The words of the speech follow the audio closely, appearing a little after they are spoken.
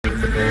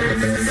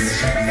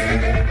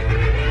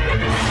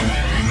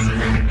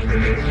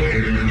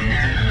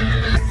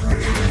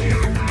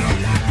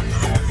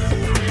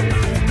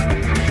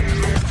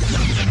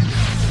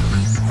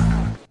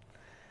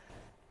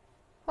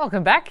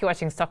Welcome back. You're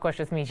watching Stockwatch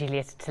with me,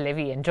 Juliette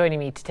Televi, and joining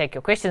me to take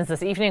your questions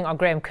this evening are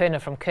Graham Kerner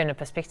from Kerner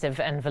Perspective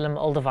and Willem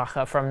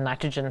Oldewacher from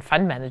Nitrogen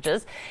Fund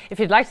Managers. If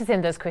you'd like to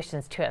send those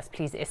questions to us,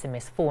 please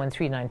SMS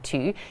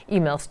 41392,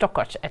 email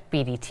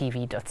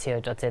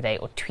stockwatch@bdtv.co.za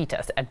or tweet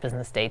us at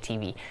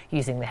BusinessDayTV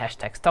using the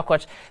hashtag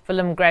Stockwatch.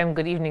 Willem, Graham,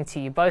 good evening to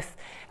you both.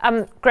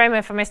 Graham,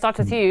 if I may start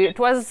with you, it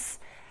was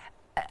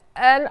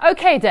an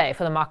okay day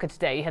for the market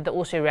today. You had the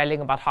All-Share rallying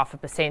about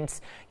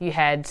 0.5%. You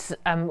had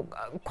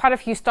quite a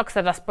few stocks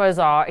that I suppose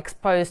are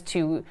exposed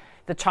to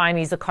the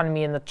Chinese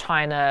economy and the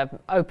China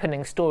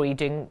opening story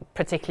doing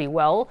particularly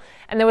well.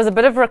 And there was a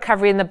bit of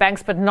recovery in the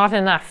banks, but not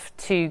enough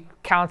to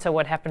counter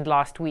what happened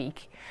last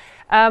week.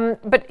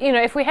 But, you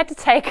know, if we had to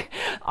take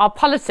our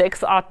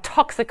politics, our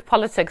toxic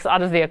politics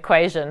out of the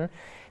equation,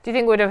 do you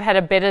think we would have had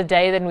a better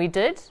day than we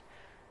did?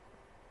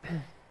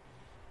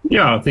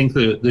 Yeah, I think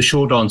the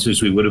short answer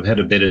is we would have had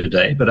a better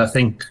day. But I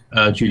think,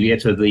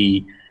 Julietta,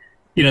 the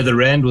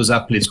rand was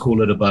up, let's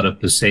call it about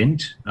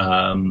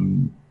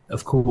 1%.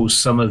 Of course,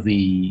 some of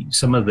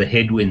the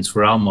headwinds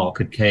for our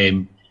market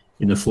came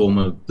in the form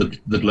of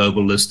the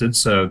global listed.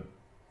 So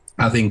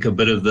I think a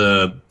bit of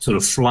the sort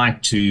of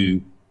flight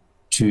to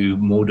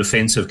more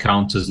defensive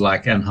counters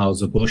like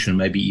Anheuser-Busch and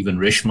maybe even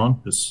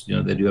Richemont, because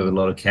they do have a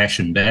lot of cash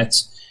and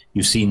bats.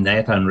 You've seen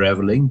that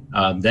unraveling.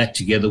 That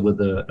together with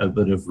a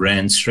bit of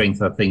rand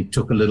strength, I think,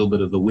 took a little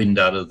bit of the wind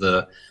out of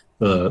the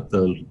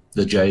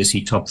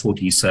JSE top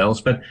 40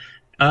 sales. But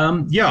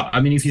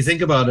if you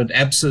think about it,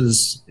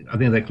 ABSA's, I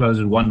think they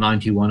closed at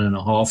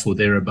 191.5 or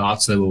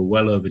thereabouts. They were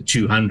well over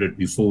 200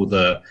 before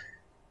the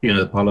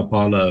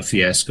Pala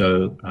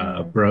fiasco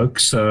broke.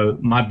 So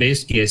my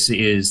best guess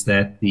is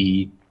that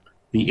the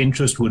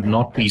interest would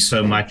not be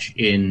so much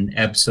in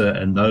ABSA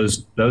and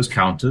those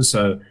counters.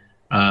 So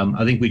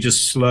I think we're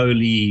just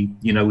slowly,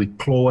 we're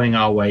clawing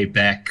our way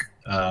back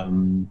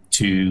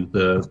to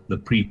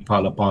the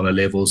pre-Pala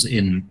levels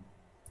in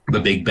the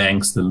big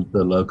banks, the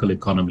local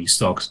economy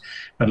stocks.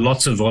 But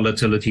lots of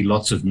volatility,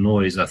 lots of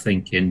noise, I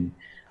think, in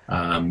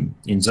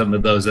some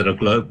of those that are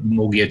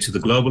more geared to the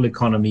global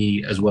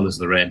economy as well as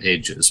the rand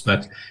hedges.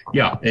 But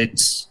yeah,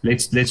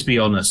 let's be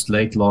honest.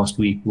 Late last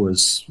week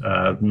was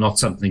not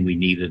something we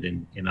needed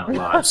in our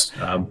lives.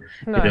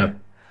 No.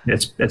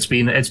 It's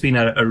been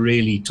a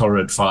really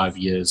torrid 5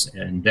 years,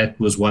 and that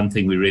was one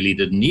thing we really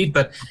didn't need.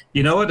 But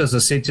you know what? As I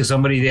said to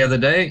somebody the other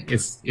day,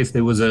 if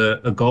there was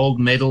a gold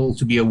medal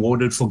to be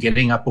awarded for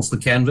getting up off the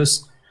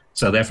canvas,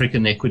 South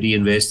African equity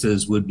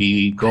investors would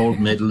be gold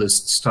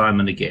medalists time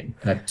and again.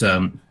 But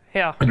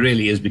it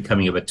really is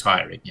becoming a bit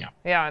tiring.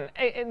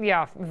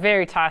 Yeah,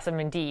 very tiresome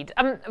indeed.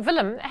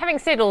 Willem, having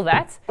said all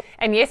that,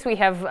 and yes, we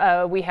have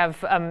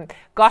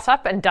got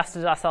up and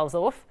dusted ourselves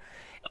off.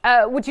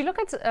 Would you look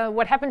at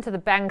what happened to the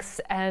banks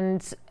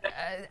and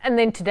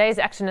then today's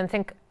action and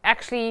think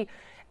actually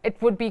it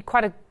would be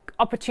quite an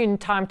opportune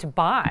time to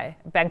buy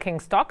banking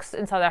stocks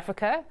in South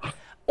Africa?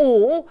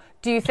 Or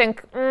do you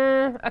think,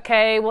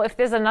 okay, well, if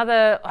there's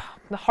another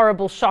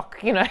horrible shock,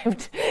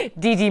 if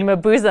Didi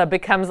Mabuza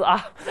becomes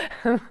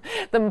the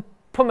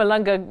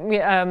Mpumalanga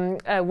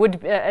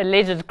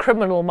alleged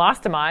criminal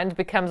mastermind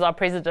becomes our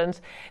president,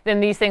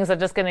 then these things are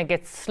just going to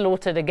get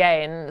slaughtered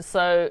again,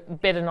 so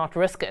better not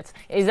risk it.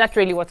 Is that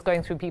really what's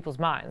going through people's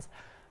minds?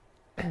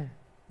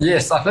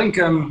 Yes, I think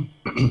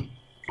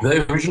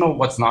the original,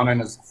 what's now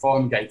known as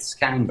Farmgate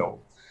scandal,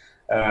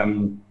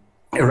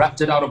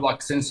 erupted out of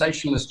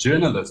sensationalist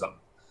journalism.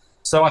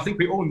 So I think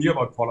we all knew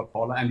about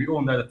Pala, and we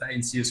all know that the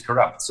ANC is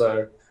corrupt.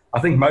 So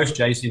I think most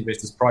JSE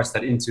investors price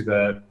that into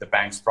the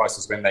bank's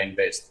prices when they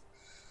invest.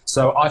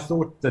 So I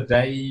thought the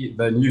day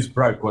the news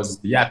broke was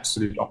the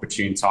absolute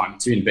opportune time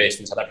to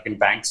invest in South African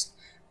banks,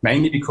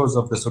 mainly because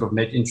of the sort of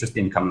net interest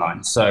income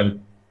line. So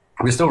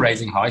we're still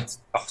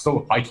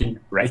still hiking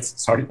rates,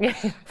 sorry.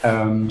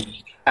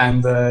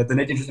 And the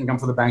net interest income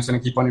for the banks is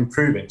going to keep on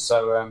improving.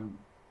 So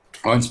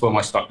I won't spoil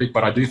my stock pick,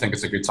 but I do think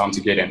it's a good time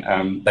to get in.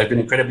 They've been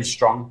incredibly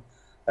strong.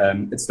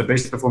 It's the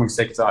best performing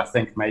sector. I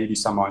think maybe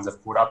some mines have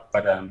caught up,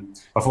 but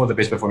before the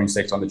best performing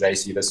sector on the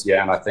JSE this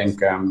year. And I think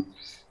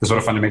the sort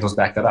of fundamentals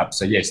back that up.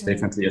 So yes,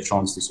 definitely a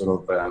chance to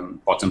sort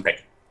of bottom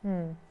pick.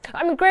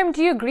 Graham,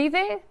 do you agree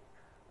there?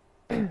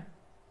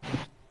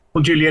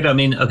 Well, Juliette,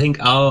 I think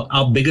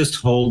our biggest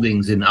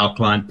holdings in our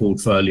client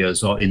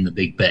portfolios are in the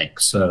big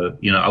banks. So,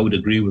 I would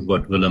agree with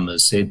what Willem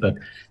has said, but,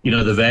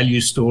 the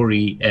value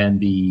story and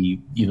the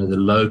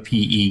low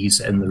PEs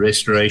and the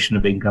restoration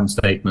of income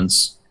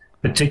statements,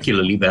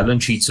 particularly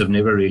balance sheets, have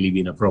never really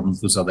been a problem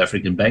for South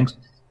African banks.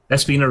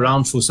 That's been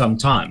around for some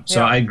time.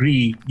 So I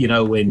agree,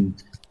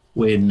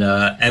 when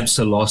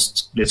ABSA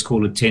lost, let's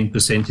call it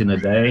 10% in a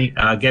day,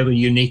 gave a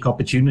unique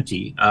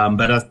opportunity.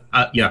 But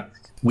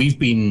we've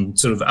been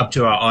sort of up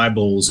to our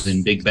eyeballs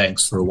in big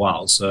banks for a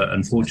while. So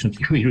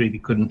unfortunately, we really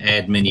couldn't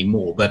add many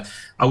more. But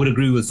I would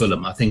agree with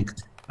Willem. I think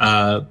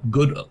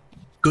good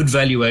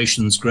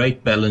valuations,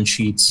 great balance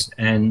sheets.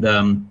 And,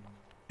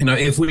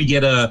 if we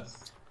get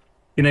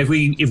if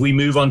we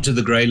move on to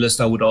the grey list,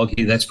 I would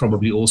argue that's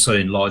probably also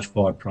in large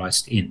part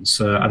priced in.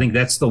 So I think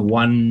that's the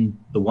one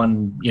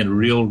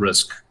real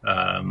risk.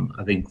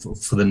 I think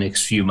for the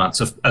next few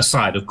months,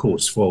 aside of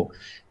course for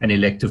an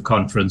elective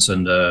conference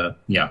and a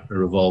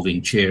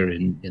revolving chair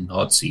in the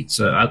hot seat.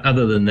 So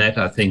other than that,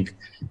 I think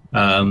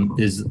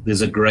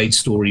there's a great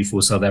story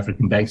for South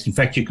African banks. In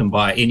fact, you can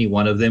buy any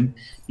one of them,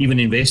 even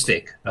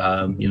Investec.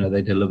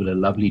 They delivered a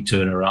lovely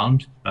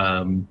turnaround.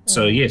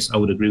 So yes, I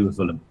would agree with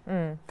Willem.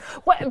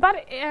 What about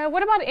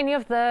any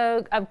of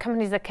the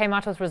companies that came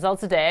out with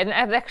results today? And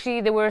actually,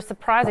 there were a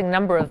surprising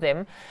number of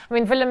them. I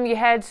mean, Willem,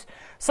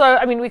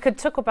 we could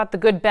talk about the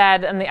good,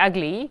 bad, and the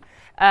ugly.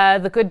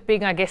 The good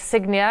being, I guess,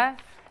 Signia.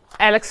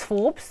 Alex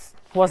Forbes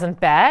wasn't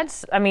bad.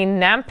 I mean,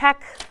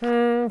 Nampak,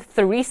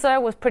 Theresa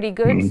was pretty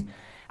good.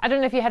 I don't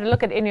know if you had a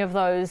look at any of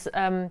those,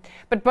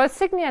 but both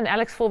Signia and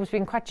Alex Forbes have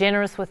been quite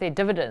generous with their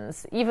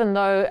dividends, even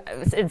though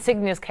in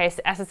Signia's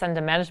case, assets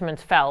under management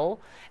fell,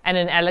 and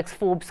in Alex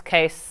Forbes'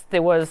 case,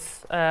 there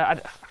was,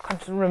 I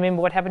can't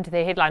remember what happened to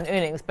their headline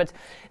earnings, but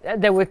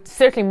they were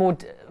certainly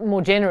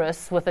more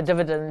generous with the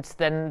dividend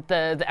than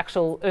the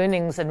actual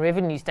earnings and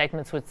revenue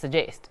statements would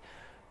suggest.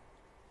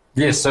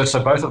 Yes,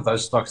 so both of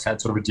those stocks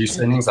had sort of reduced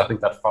earnings. I think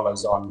that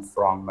follows on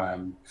from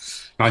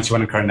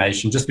 91 and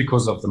Coronation, just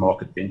because of the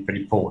market being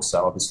pretty poor.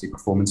 So obviously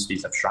performance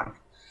fees have shrunk.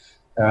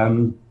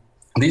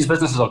 These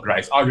businesses are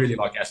great. I really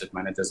like asset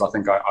managers. I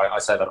think I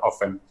say that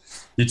often.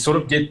 You'd sort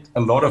of get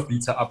a lot of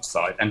beta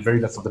upside and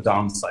very little of the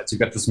downside. So you've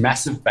got this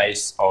massive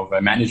base of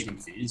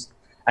management fees.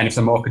 And if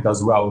the market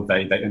does well,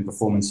 they earn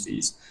performance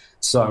fees.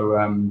 So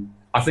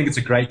I think it's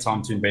a great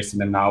time to invest in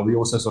them now. We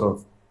also sort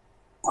of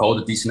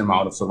hold a decent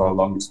amount of sort of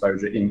long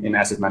exposure in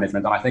asset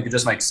management. And I think it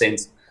just makes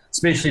sense,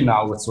 especially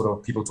now with sort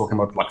of people talking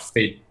about like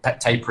Fed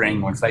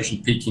tapering or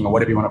inflation peaking or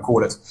whatever you want to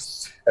call it.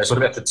 Sort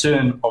of at the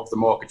turn of the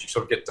market, you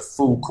sort of get the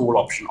full call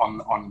option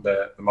on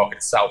the market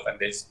itself. And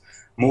there's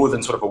more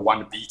than sort of a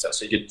one beta.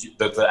 So you get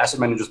the asset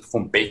managers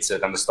perform better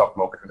than the stock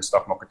market when the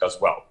stock market does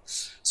well.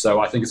 So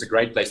I think it's a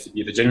great place to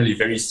be. They're generally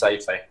very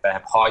safe. They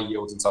have high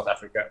yields in South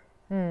Africa.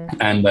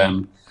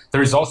 And the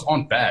results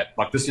aren't bad.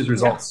 Like this year's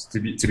results, to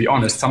be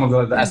honest, some of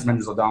the asset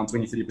managers are down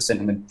 20-30%,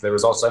 and the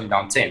results are only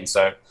down 10%.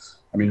 So,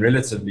 I mean,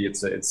 relatively,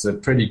 it's a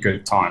pretty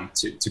good time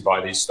to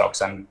buy these stocks,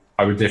 and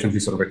I would definitely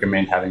sort of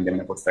recommend having them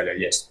in a portfolio.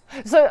 Yes.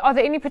 So, are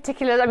there any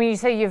particular? I mean, you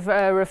say you've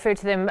referred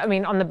to them. I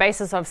mean, on the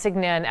basis of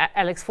Signia and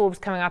Alex Forbes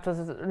coming out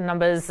with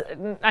numbers,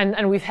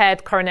 and we've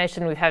had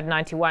Coronation, we've had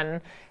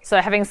 91.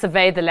 So, having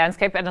surveyed the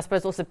landscape, and I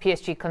suppose also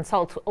PSG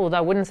Consult, although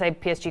I wouldn't say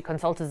PSG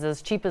Consult is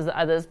as cheap as the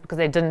others because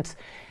they didn't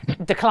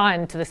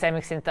decline to the same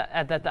extent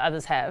that the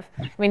others have.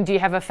 I mean, do you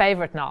have a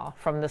favourite now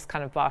from this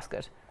kind of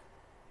basket?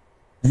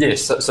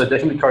 Yes, so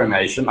definitely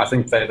Coronation. I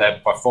think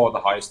they're by far the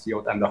highest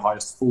yield and the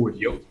highest forward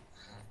yield.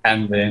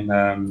 And then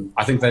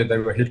I think they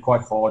were hit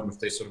quite hard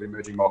with their sort of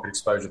emerging market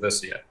exposure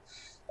this year.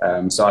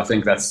 So I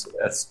think that's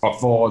by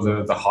far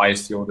the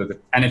highest yield,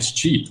 and it's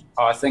cheap.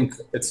 I think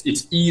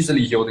it's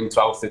easily yielding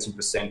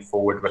 12-13%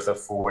 forward with a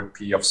forward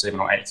P of 7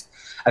 or 8.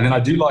 And then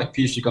I do like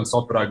PSG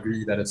Consult, but I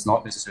agree that it's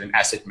not necessarily an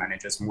asset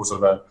manager. It's more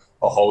sort of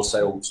a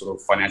wholesale sort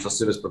of financial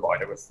service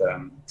provider with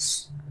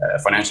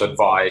financial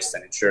advice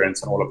and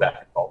insurance and all of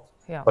that involved.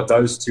 Yeah. But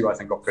those two I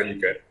think are pretty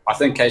good. I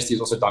think KST has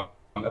also done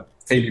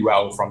fairly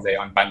well from their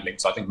unbundling,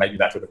 so I think maybe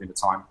that would have been the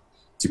time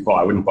to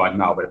buy. I wouldn't buy it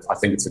now, but I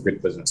think it's a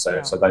good business.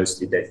 So those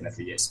two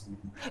definitely, yes.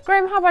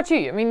 Graham, how about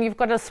you? I mean, you've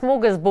got a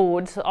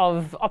smorgasbord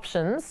of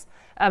options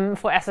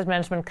for asset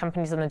management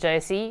companies on the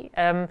JSE.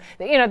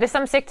 There's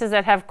some sectors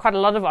that have quite a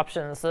lot of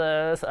options.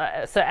 So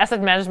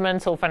asset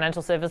management or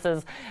financial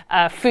services,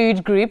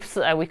 food groups.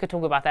 We could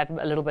talk about that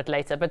a little bit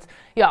later. But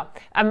yeah,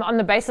 on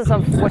the basis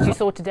of what you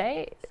saw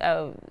today,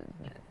 are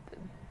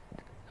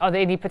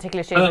there any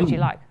particular shares that you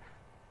like?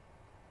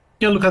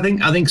 Yeah, look, I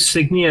think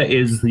Signia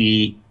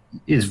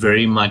is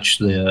very much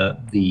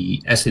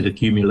the asset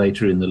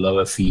accumulator in the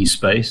lower fee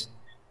space.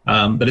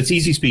 But it's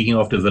easy speaking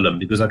after Willem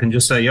because I can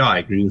just say, I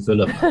agree with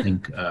Willem. I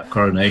think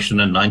Coronation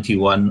and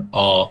 91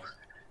 are,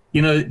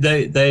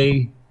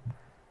 they've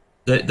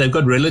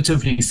got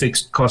relatively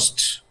fixed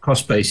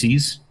cost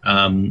bases.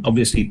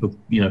 Obviously,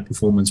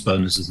 performance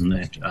bonuses and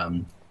that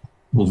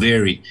will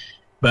vary.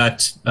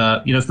 But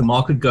if the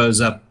market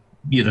goes up,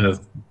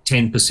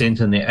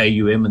 10% in their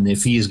AUM and their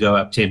fees go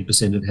up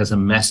 10%, it has a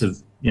massive,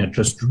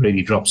 just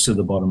really drops to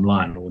the bottom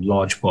line or a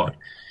large part.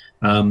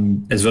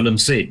 As Willem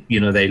said,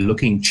 they're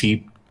looking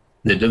cheap.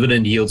 The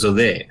dividend yields are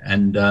there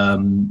and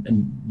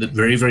the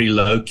very, very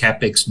low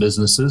capex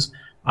businesses.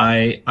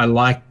 I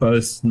like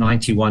both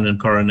 91 and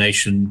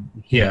Coronation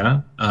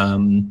here.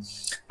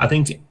 I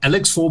think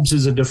Alex Forbes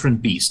is a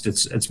different beast.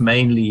 It's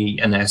mainly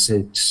an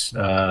asset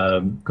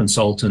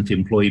consultant,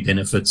 employee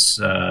benefits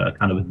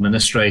kind of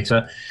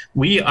administrator.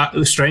 We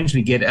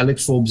strangely get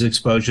Alex Forbes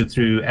exposure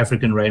through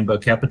African Rainbow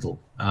Capital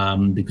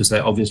because they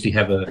obviously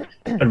have a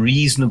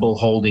reasonable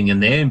holding in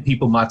there. And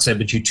people might say,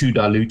 but you're too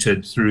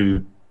diluted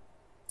through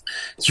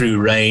through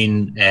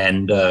Rain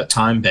and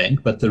Time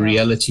Bank. But the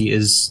reality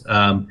is,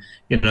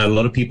 a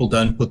lot of people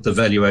don't put the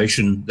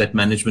valuation that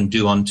management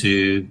do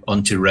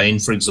onto Rain,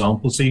 for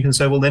example. So you can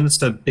say, well, then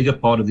it's a bigger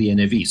part of the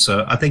NAV.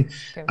 So I think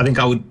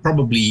I would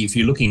probably, if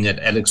you're looking at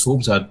Alex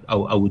Forbes,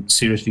 I would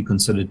seriously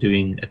consider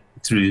doing it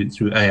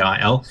through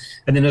AIL.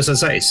 And then, as I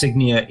say,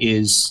 Signia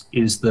is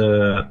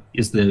the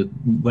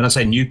when I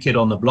say new kid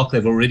on the block,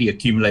 they've already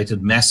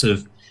accumulated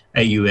massive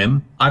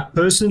AUM. I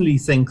personally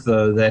think,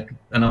 though, that,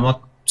 and I'm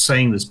not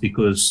saying this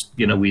because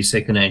we're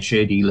second-hand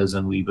share dealers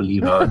and we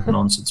believe our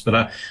nonsense,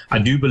 but I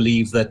do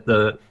believe that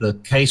the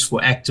case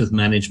for active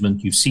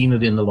management, you've seen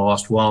it in the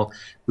last while.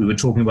 We were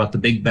talking about the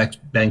big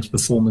banks'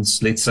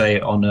 performance, let's say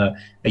on a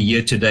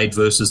year-to-date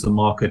versus the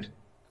market.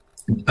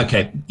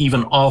 Okay,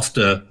 even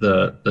after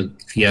the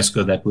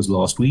fiasco that was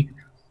last week,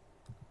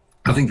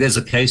 I think there's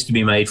a case to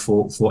be made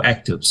for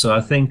active. So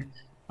I think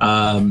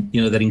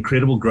that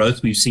incredible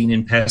growth we've seen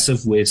in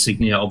passive, where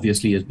Signia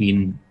obviously has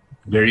been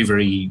very,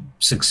 very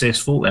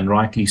successful, and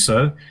rightly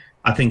so.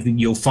 I think that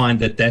you'll find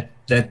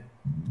that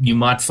you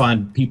might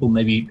find people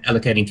maybe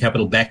allocating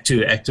capital back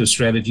to active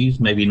strategies,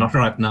 maybe not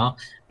right now,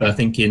 but I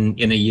think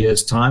in a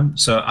year's time.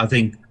 So I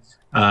think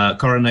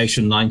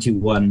Coronation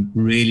 91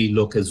 really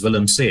look, as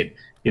Willem said,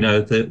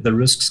 the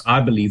risks,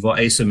 I believe, are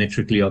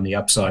asymmetrically on the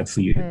upside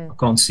for you. I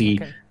can't see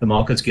the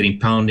markets getting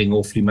pounding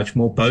awfully much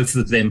more. Both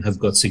of them have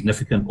got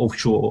significant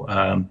offshore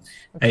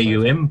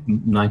AUM,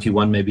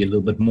 91 maybe a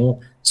little bit more.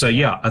 So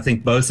yeah, I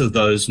think both of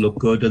those look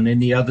good, and then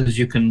the others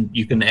you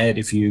can add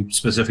if you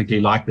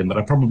specifically like them. But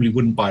I probably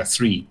wouldn't buy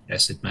 3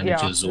 asset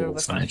managers or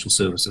financial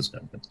services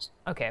companies.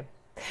 Okay.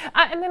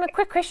 And then a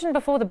quick question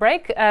before the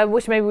break,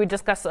 which maybe we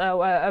discuss,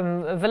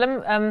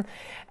 Willem.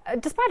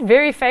 Despite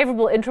very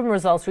favourable interim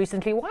results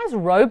recently, why has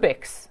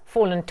Robex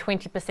fallen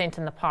 20%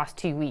 in the past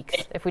 2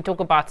 weeks? If we talk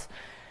about,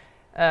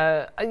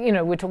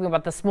 we're talking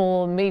about the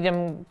small,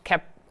 medium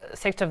cap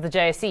sector of the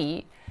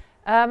JSE.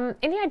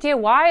 Any idea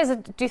why?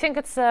 Do you think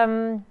it's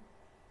sort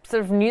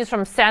of news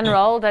from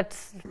Sanral that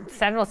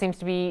Sanral seems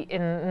to be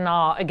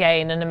now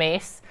again in a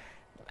mess,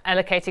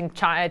 allocating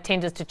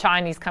tenders to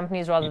Chinese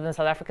companies rather than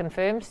South African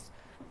firms?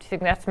 Do you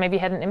think that's maybe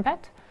had an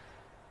impact?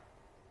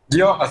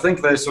 Yeah, I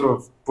think their sort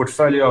of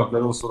portfolio of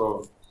little sort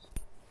of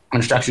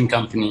construction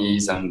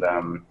companies and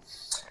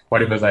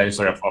whatever they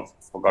I've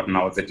forgotten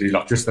now what they do,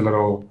 like just the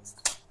little,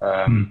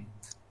 I think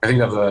they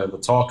have the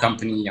tar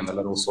company and the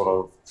little sort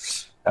of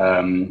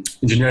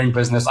engineering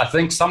business. I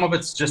think some of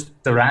it's just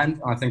the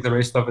rand, and I think the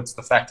rest of it's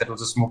the fact that it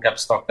was a small cap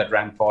stock that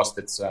ran past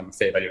its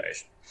fair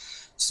valuation.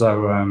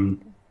 So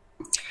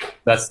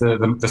that's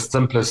the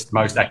simplest,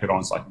 most accurate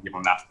answer I can give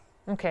on that.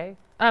 Okay.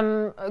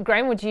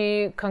 Graham, would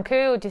you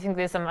concur, or do you think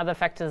there's some other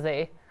factors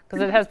there?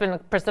 Because it has been a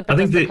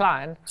precipitous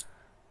decline.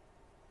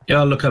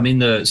 Yeah, look, I mean,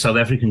 the South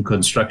African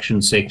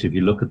construction sector, if you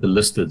look at the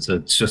listeds,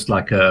 it's just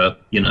like a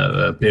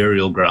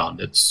burial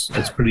ground. It's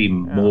pretty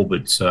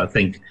morbid. So I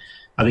think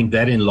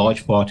that in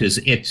large part is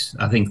it.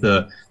 I think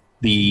the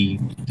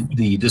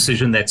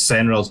decision that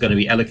Sanral is going to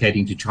be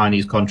allocating to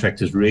Chinese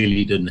contractors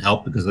really didn't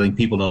help, because I think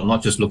people are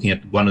not just looking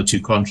at 1 or 2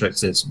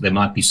 contracts. They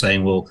might be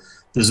saying, well,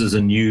 this is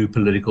a new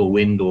political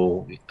wind,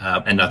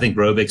 and I think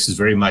Robex is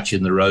very much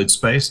in the road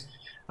space.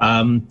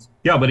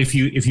 But if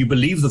you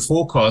believe the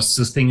forecasts,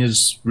 this thing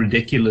is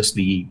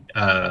ridiculously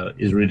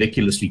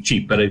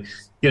cheap. But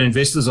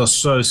investors are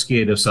so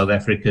scared of South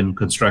African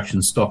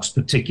construction stocks,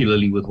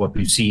 particularly with what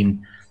we've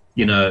seen,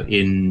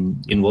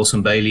 in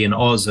Wilson Bailey and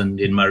Oz, and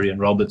in Murray and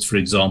Roberts, for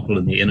example,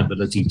 and the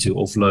inability to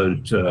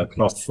offload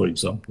Clough, for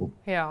example.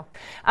 Yeah,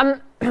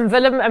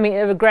 Willem. I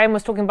mean, Graham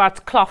was talking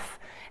about Clough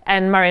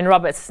and Murray and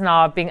Roberts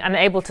now being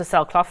unable to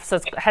sell Clough, so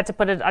it's had to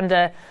put it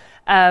under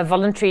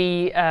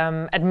voluntary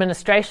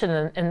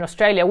administration in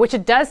Australia, which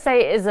it does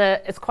say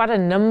it's quite a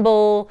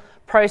nimble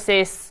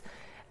process,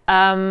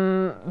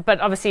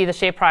 but obviously the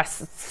share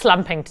price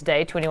slumping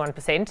today,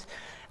 21%.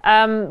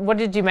 What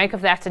did you make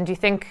of that, and do you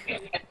think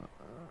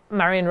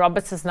Murray and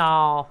Roberts is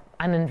now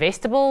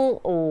uninvestable,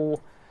 or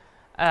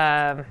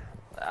I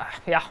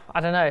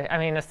don't know. I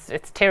mean,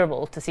 it's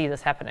terrible to see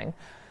this happening.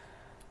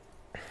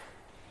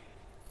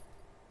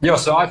 Yeah,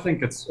 so I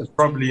think it's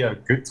probably a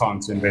good time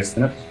to invest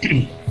in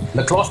it.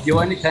 The Clough deal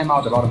only came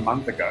out about a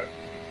month ago,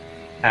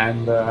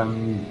 and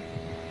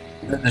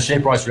the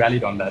share price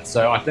rallied on that.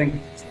 So I think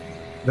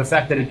the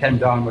fact that it came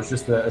down was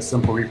just a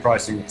simple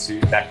repricing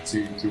back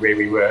to where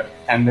we were.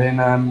 And then,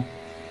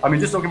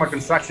 just talking about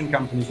construction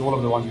companies, all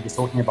of the ones we were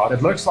talking about,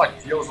 it looks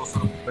like deals are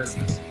sort of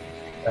business,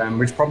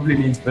 which probably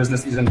means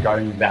business isn't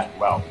going that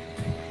well.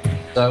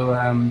 So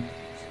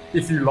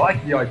if you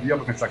like the idea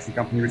of a construction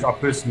company, which I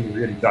personally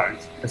really don't,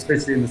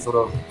 especially in the sort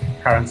of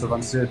current sort of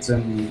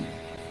uncertain,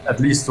 at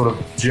least sort of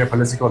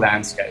geopolitical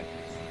landscape,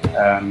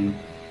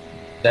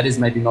 that is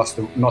maybe not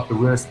the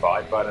worst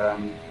buy. But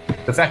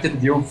the fact that the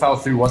deal fell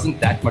through wasn't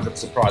that much of a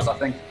surprise. I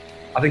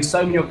think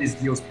so many of these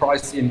deals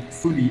price in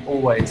fully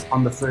always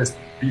on the first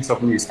piece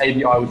of news.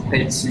 ABI with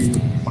Pepsi,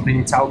 I'm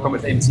thinking Telkom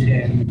with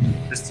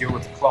MTN, this deal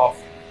with Clough.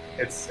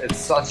 It's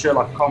such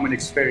a common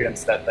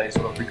experience that they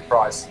sort of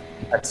reprice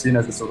as soon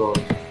as the sort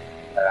of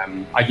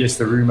I guess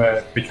the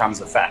rumor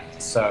becomes a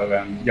fact.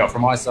 So yeah,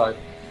 from my side,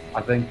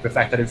 I think the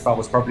fact that it fell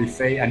was probably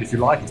fair, and if you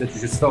liked it, you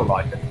should still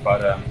like it.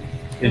 But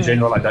in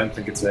general, I don't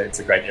think it's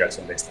a great area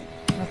to invest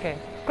in. Okay,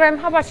 Graham,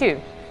 how about you?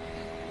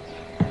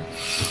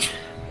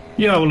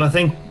 Yeah, well, I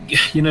think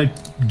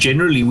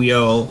generally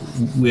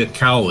we're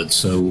cowards.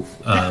 So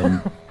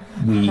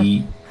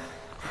we,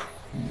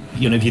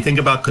 if you think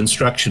about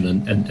construction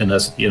and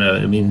us,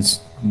 it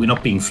means we're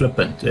not being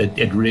flippant.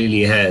 It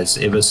really has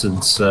ever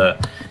since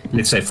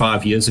let's say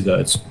 5 years ago.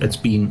 It's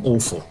been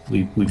awful.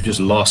 We've just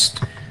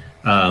lost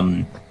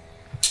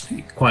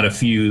quite a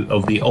few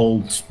of the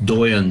old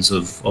doyens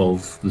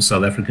of the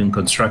South African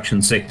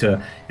construction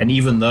sector, and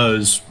even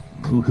those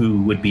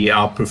who would be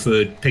our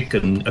preferred pick,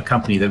 and a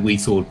company that we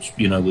thought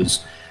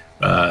was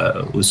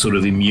sort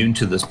of immune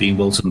to this, being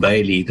Wilson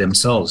Bailey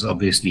themselves,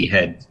 obviously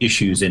had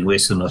issues in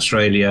Western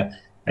Australia.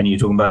 And you're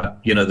talking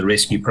about the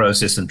rescue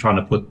process and trying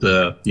to put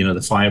the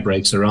the fire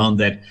breaks around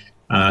that.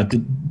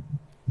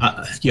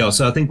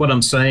 So I think what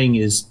I'm saying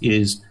is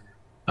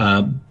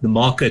the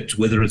market,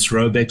 whether it's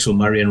Robex or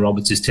Murray and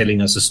Roberts, is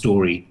telling us a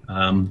story.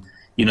 The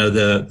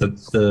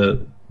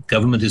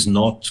government is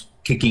not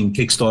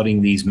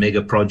kickstarting these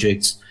mega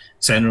projects.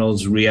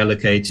 SANRAL's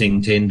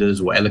reallocating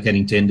tenders or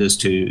allocating tenders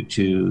to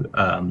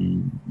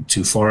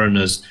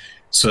foreigners.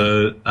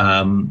 So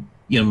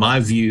my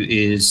view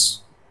is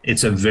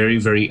it's a very,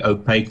 very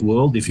opaque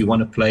world. If you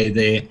want to play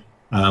there,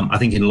 I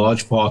think in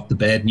large part the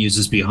bad news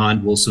is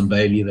behind Wilson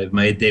Bailey. They've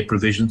made their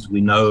provisions. We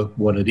know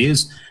what it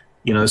is.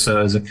 So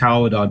as a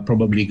coward, I'd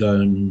probably go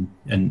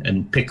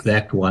and pick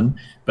that one.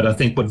 But I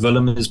think what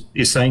Willem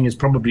is saying is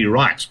probably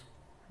right.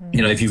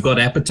 If you've got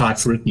appetite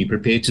for it and you're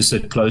prepared to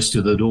sit close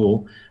to the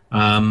door,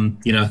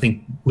 I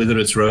think whether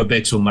it's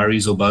Robex or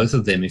Murray's or both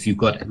of them, if you've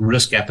got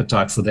risk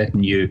appetite for that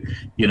and you're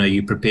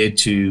prepared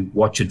to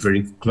watch it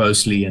very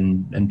closely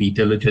and be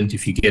diligent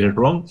if you get it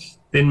wrong,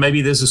 then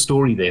maybe there's a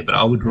story there. But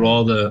I would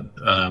rather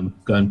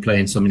go and play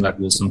in something like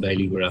Wilson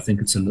Bailey, where I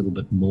think it's a little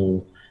bit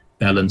more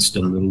balanced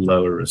and a little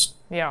lower risk.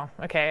 Yeah,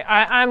 okay.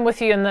 I'm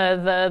with you in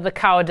the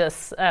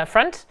cowardice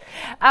front.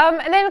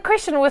 And then a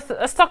question with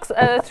stocks,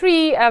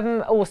 three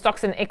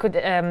stocks and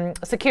equity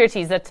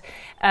securities that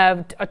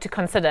are to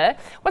consider.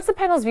 What's the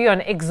panel's view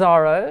on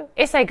Exxaro,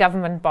 SA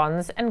government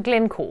bonds, and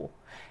Glencore?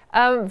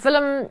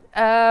 Willem,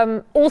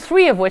 all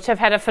three of which have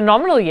had a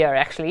phenomenal year,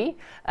 actually,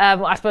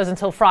 I suppose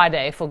until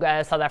Friday for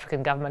South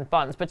African government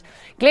bonds. But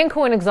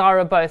Glencore and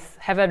Exxaro both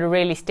have had a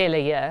really stellar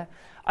year.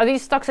 Are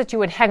these stocks that you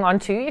would hang on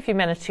to if you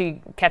manage to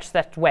catch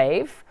that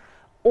wave,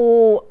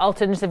 or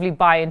alternatively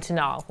buy into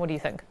now? What do you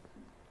think?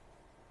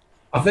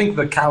 I think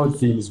the coward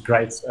theme is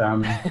great.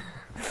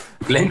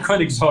 Glencore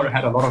and Exxaro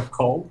had a lot of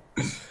coal,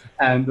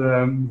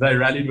 and they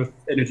rallied with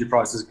energy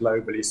prices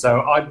globally.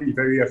 So I'd be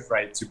very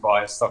afraid to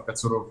buy a stock that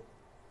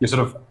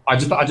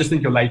I just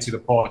think you're late to the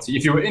party.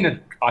 If you were in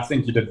it, I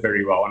think you did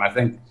very well, and I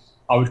think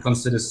I would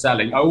consider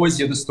selling. I always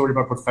hear the story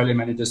about portfolio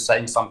managers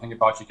saying something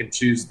about you can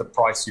choose the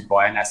price you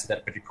buy an asset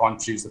at, but you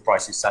can't choose the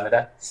price you sell it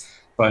at.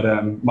 But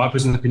my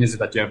personal opinion is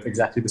that you have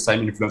exactly the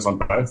same influence on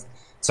both.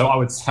 So I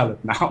would sell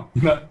it now.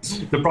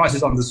 The price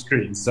is on the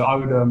screen. So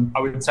I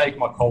would take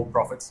my coal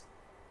profits.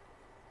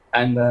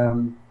 And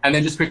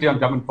then just quickly on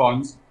government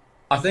bonds,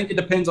 I think it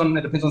depends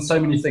on so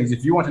many things.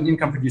 If you want an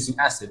income producing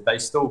asset, they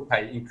still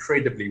pay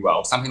incredibly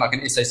well. Something like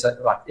an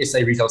SA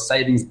retail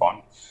savings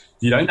bond,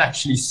 you don't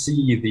actually see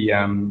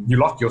you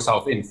lock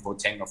yourself in for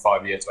 10 or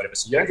 5 years, whatever.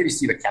 So you don't really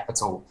see the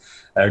capital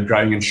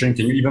growing and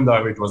shrinking, even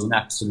though it was an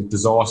absolute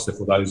disaster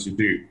for those who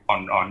do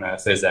on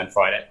Thursday and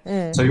Friday.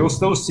 So you'll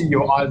still see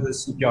your either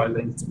CPI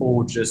linked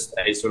or just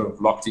a sort of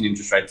locked in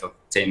interest rate of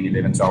 10,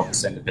 11,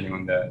 12%, depending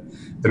on the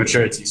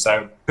maturity.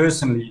 So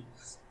personally,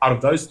 out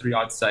of those three,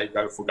 I'd say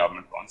go for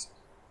government bonds.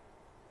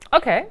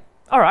 Okay.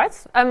 All right.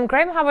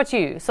 Graham, how about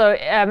you? So,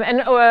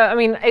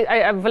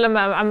 Willem,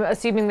 I'm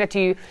assuming that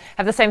you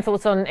have the same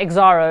thoughts on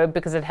Exxaro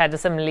because it had a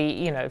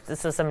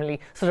similarly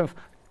sort of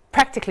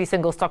practically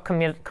single stock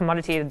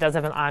commodity. It does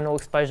have an iron ore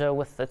exposure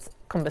with its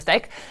Kumba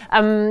stake.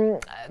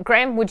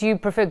 Graham, would you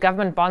prefer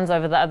government bonds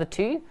over the other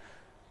two?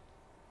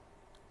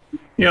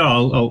 Yeah,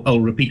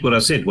 I'll repeat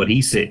what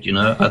he said.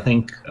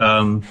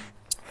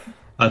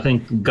 I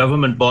think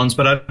government bonds,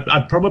 but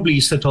I'd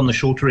probably sit on the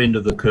shorter end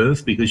of the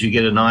curve because you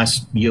get a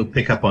nice yield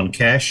pickup on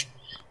cash,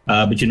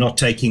 but you're not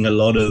taking a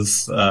lot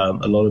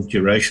of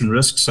duration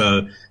risk.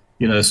 So,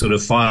 sort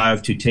of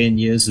 5 to 10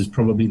 years is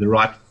probably the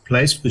right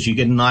place because you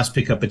get a nice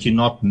pickup, but you're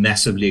not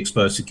massively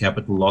exposed to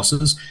capital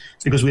losses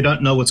because we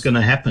don't know what's going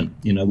to happen.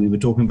 We were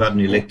talking about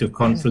an elective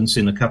conference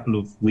in a couple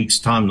of weeks'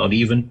 time, not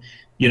even.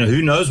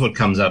 Who knows what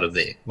comes out of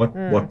there,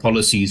 what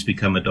policies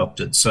become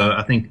adopted. So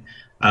I think.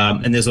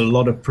 And there's a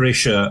lot of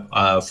pressure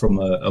from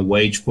a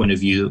wage point of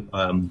view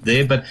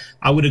there. But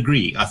I would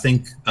agree. I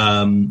think,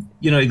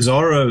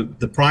 Exxaro,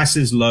 the price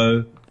is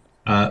low.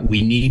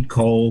 We need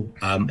coal,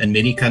 and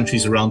many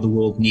countries around the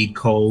world need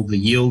coal. The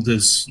yield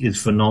is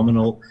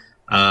phenomenal.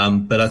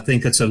 But I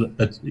think it's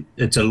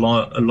a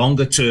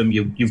longer term.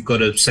 You've got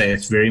to say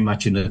it's very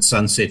much in its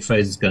sunset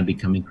phase. It's going to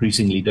become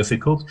increasingly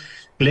difficult.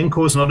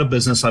 Glencore is not a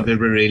business I've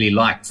ever really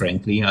liked,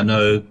 frankly. I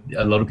know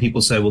a lot of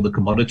people say, well, the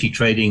commodity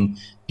trading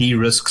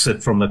de-risks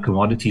it from a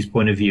commodities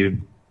point of view.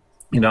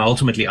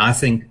 Ultimately, I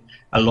think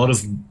a lot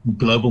of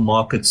global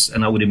markets,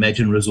 and I would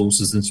imagine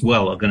resources as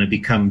well, are going to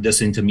become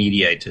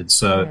disintermediated.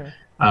 So,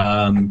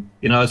 I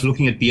was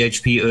looking at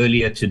BHP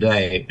earlier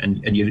today,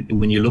 and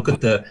when you look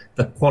at the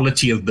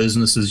quality of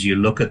businesses, you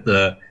look at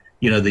the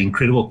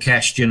incredible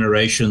cash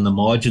generation, the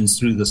margins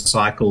through the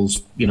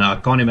cycles. I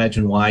can't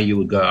imagine why you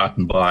would go out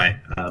and buy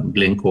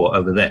Glencore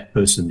over that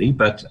personally.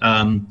 But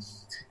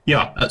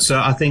so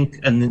I think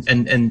and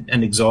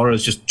Exxaro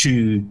is just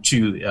too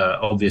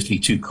obviously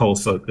too coal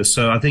focused.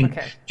 So I think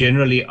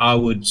generally I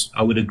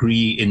would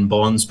agree in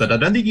bonds, but I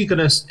don't think you're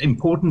going to.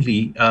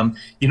 Importantly,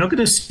 you're not going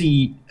to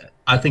see,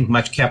 I think,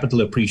 much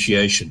capital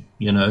appreciation.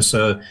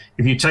 So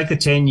if you take a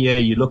 10-year,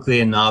 you look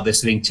there now, they're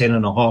sitting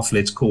 10.5,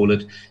 let's call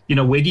it.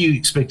 Where do you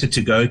expect it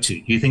to go to?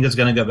 Do you think it's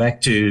going to go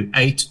back to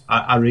 8?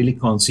 I really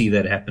can't see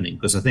that happening,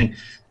 because I think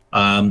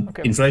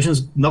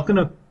inflation's not going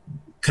to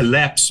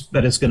collapse,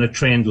 but it's going to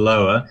trend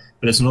lower,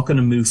 but it's not going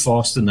to move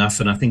fast enough.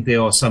 And I think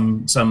there are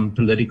some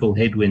political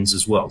headwinds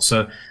as well.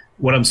 So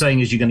what I'm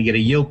saying is you're going to get a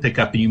yield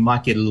pickup, and you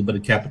might get a little bit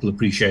of capital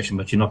appreciation,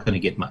 but you're not going to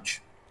get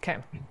much. Okay.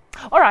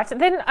 All right.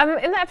 Then,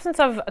 in the absence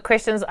of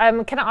questions,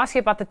 can I ask you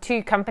about the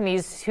two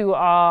companies who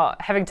are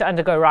having to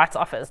undergo rights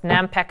offers,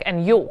 Nampak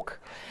and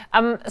York?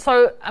 If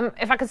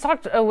I could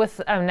start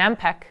with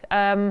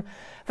Nampak.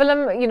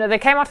 Willem, they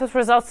came out with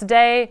results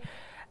today.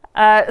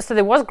 So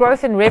there was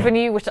growth in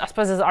revenue, which I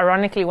suppose is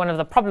ironically one of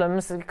the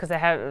problems, because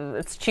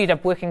it's chewed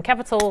up working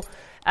capital.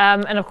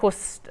 And of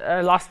course,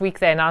 last week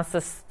they announced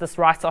this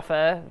rights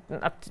offer,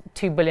 up to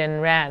 2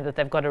 billion rand that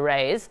they've got to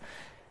raise.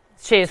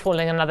 Shares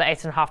falling another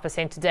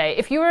 8.5% today.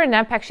 If you were a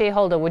Nampak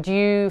shareholder, would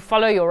you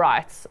follow your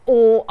rights?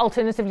 Or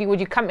alternatively, would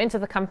you come into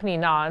the company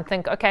now and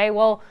think, okay,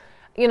 well,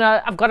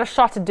 I've got a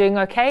shot at doing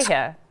okay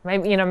here.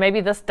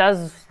 Maybe this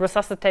does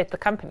resuscitate the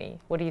company.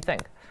 What do you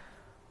think?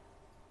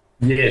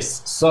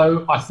 Yes.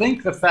 So I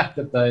think the fact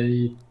that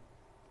they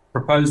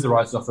proposed the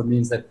rights offer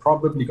means they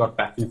probably got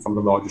backing from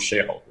the larger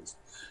shareholders.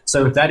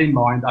 So with that in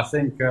mind, I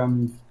think,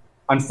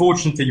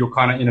 unfortunately, you're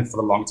kind of in it for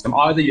the long term.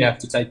 Either you have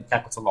to take the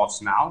capital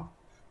loss now,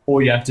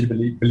 or you have to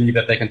believe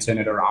that they can turn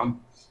it around.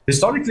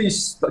 Historically,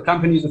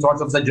 companies with rights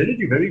offers, they generally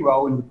do very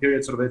well in the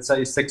period, sort of, let's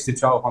say, 6 to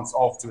 12 months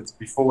afterwards,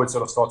 before it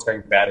sort of starts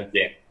going bad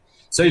again.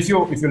 So if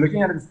you're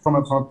looking at it from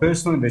a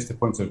personal investor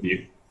point of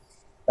view,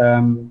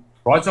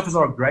 rights offers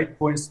are a great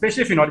point,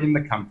 especially if you're not in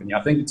the company.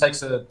 I think it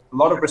takes a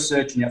lot of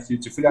research, and you have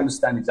to fully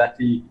understand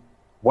exactly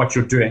what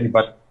you're doing.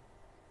 But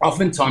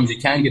oftentimes you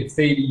can get a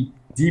fairly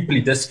deeply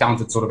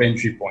discounted sort of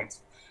entry point.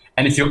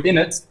 And if you're in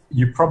it,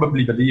 you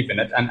probably believe in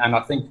it. And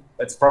I think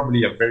it's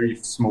probably a very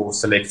small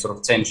select sort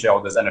of 10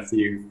 shareholders and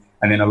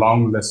then a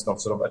long list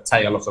of sort of a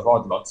tail of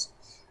odd lots.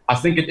 I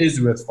think it is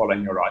worth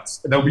following your rights.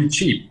 They'll be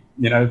cheap.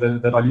 The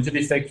dilutive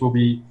effect will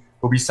be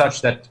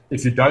such that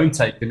if you don't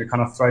take them, you're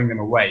kind of throwing them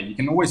away. You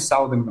can always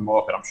sell them in the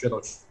market. I'm sure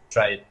they'll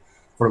trade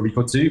for a week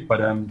or two,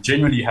 but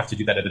generally you have to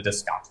do that at a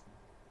discount.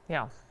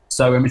 Yeah.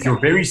 So if you're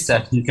very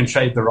set, you can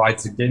trade the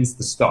rights against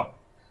the stock.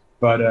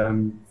 But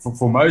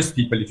for most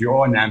people, if you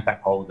are an Nampak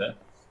holder,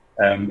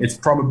 it's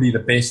probably the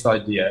best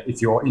idea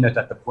if you're in it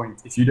at the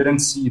point. If you didn't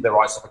see the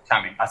rights offer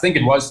coming, I think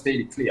it was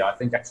fairly clear. I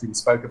think actually we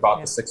spoke about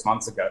this 6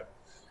 months ago,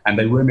 and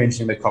they were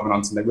mentioning the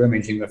covenants, and they were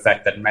mentioning the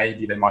fact that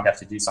maybe they might have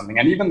to do something.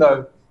 And even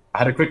though I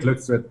had a quick look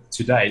through it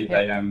today,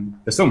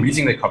 they're still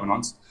meeting their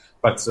covenants,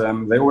 but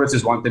they always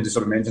just want them to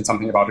sort of mention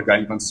something about a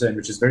going concern,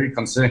 which is very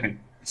concerning.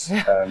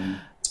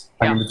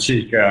 In the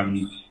cheek,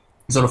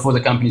 sort of for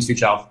the company's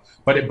future health.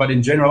 But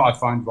in general, I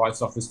find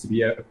rights offers to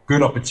be a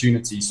good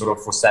opportunity sort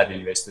of for savvy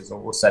investors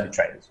or savvy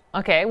traders.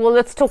 Okay, well,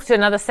 let's talk to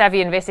another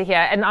savvy investor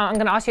here. And I'm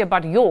going to ask you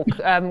about York,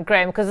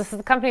 Graham, because this is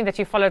a company that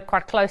you followed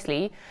quite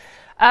closely.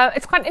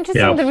 It's quite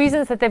interesting, the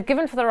reasons that they've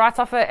given for the rights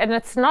offer, and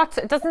it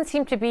doesn't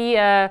seem to be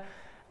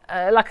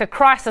like a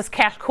crisis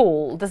cat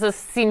call. This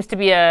seems to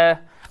be I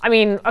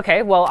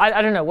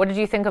don't know. What did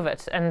you think of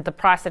it and the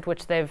price at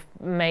which they've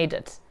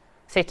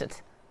set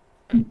it?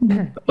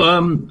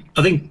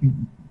 I think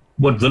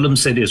what Willem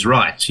said is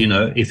right.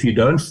 If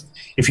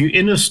you're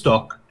in a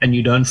stock and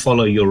you don't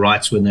follow your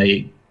rights when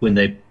they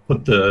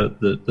put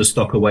the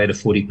stock away at a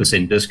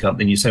 40% discount,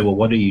 then you say, well,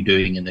 what are you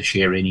doing in the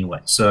share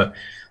anyway? So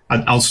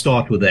I'll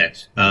start with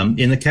that.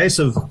 In the case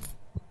of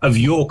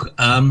York,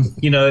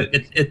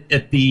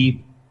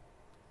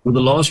 with the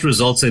last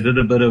results, they did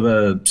a bit of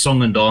a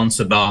song and dance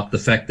about the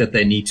fact that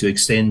they need to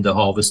extend the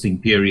harvesting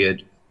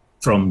period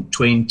from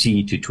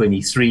 20 to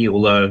 23,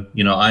 although,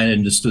 I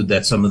understood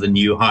that some of the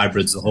new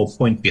hybrids, the whole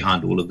point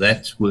behind all of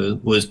that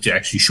was to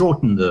actually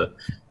shorten the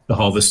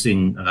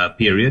harvesting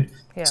period.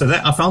 Yeah. So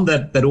I found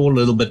that all a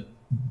little bit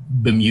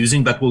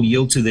bemusing, but will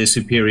yield to their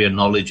superior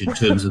knowledge in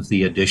terms of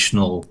the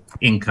additional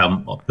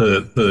income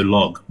per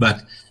log.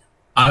 But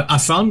I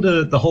found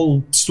the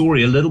whole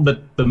story a little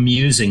bit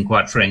bemusing,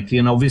 quite frankly.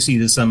 And obviously,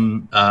 there's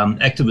some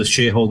activist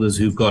shareholders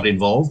who've got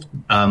involved.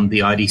 The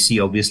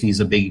IDC obviously is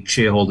a big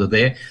shareholder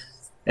there.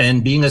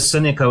 And being a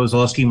cynic, I was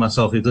asking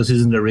myself if this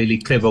isn't a really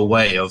clever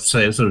way of,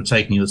 say, sort of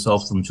taking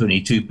yourself from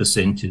 22%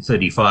 to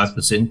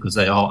 35%, because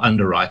they are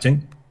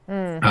underwriting.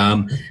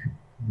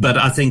 But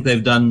I think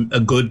they've done a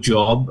good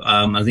job.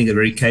 I think they're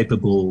very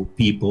capable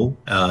people.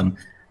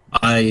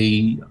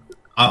 I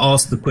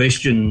asked the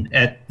question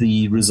at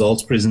the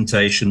results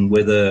presentation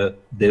whether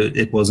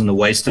it wasn't a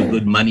waste of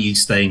good money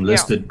staying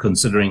listed,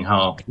 considering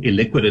how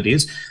illiquid it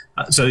is.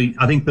 So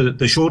I think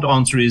the short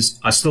answer is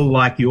I still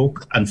like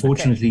York.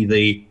 Unfortunately,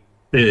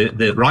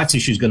 the rights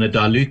issue is going to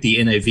dilute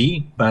the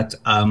NAV, but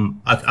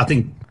I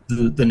think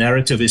the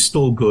narrative is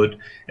still good.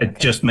 It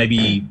just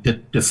maybe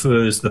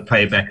defers the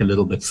payback a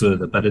little bit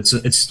further, but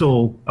it's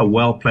still a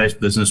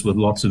well-placed business with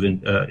lots of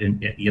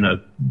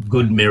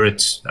good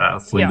merits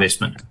for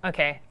investment.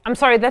 Okay, I'm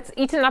sorry, that's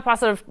eaten up our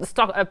sort of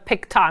stock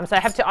pick time, so I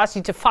have to ask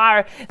you to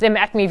fire them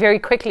at me very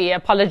quickly.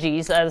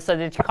 Apologies, so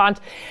that you can't.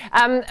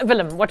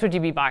 Willem, what would you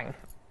be buying?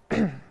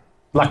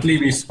 Luckily,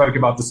 we spoke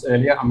about this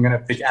earlier. I'm going to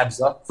pick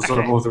Absa for sort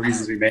of all the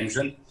reasons we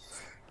mentioned.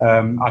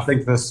 I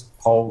think this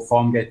whole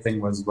Farmgate thing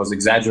was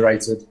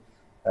exaggerated.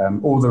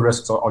 All the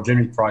risks are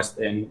generally priced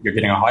in. You're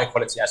getting a high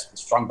quality asset with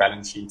strong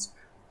balance sheets,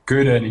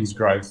 good earnings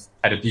growth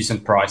at a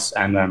decent price,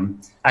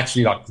 and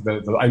actually like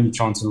the only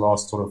chance in the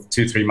last sort of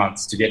 2-3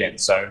 months to get in.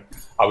 So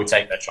I would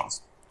take that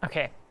chance.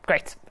 Okay,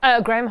 great.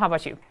 Graham, how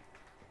about you?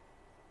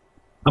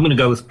 I'm going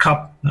to go with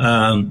KAP.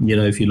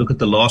 If you look at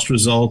the last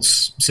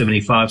results,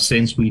 75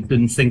 cents, we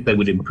didn't think they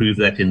would improve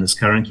that in this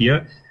current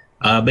year.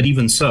 But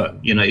even so,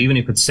 even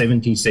if it's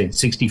 70 cents,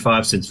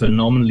 65 cents,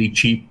 phenomenally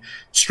cheap,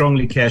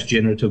 strongly cash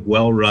generative,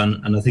 well run.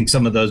 And I think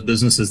some of those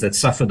businesses that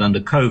suffered under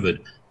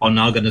COVID are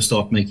now going to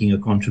start making a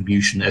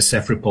contribution as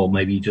Safripol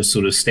maybe just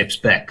sort of steps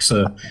back.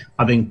 So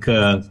I think,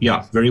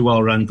 very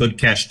well run, good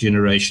cash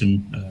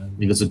generation. I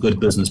think it's a good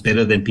business,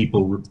 better than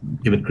people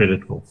give it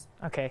credit for.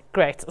 Okay,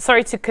 great.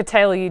 Sorry to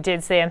curtail you,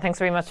 Jeds, there, and thanks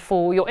very much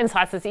for your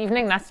insights this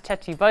evening. Nice to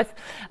chat to you both.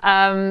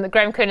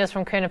 Graham Kerner is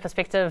from Kerner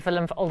Perspective,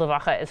 Willem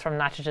Oldewacher is from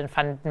Nitrogen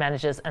Fund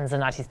Managers, and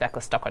Zanati's back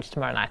with Stockwatch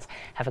tomorrow night.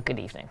 Have a good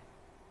evening.